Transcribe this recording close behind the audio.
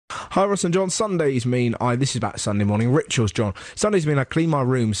Hi Ross and John. Sundays mean this is about Sunday morning rituals, John. Sundays mean I clean my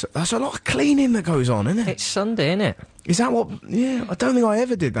room. So that's a lot of cleaning that goes on, isn't it? It's Sunday, isn't it? Is that what... Yeah, I don't think I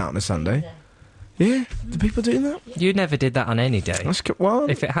ever did that on a Sunday. Yeah? Do people do that? You never did that on any day. Well...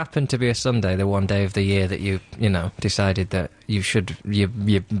 If it happened to be a Sunday, the one day of the year that you decided that you should...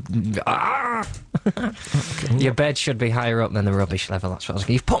 Your bed should be higher up than the rubbish level, that's what I was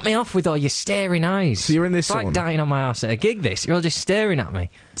going. You've put me off with all your staring eyes. So you're in this It's like dying on my arse at a gig, this. You're all just staring at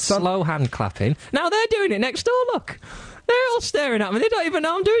me. Slow hand clapping. Now they're doing it next door, look. They're all staring at me. They don't even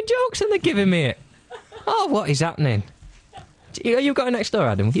know I'm doing jokes and they're giving me it. Oh, what is happening? You've got a next door,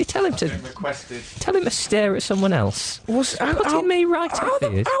 Adam. You tell him to... Tell him to stare at someone else. Putting me right up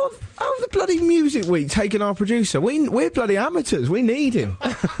here. How have the bloody Music Week taken our producer? We're bloody amateurs. We need him.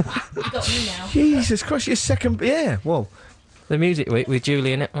 You've got me now. Jesus Christ, your second... Yeah, well... The Music Week with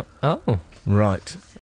Julian... Oh. Right.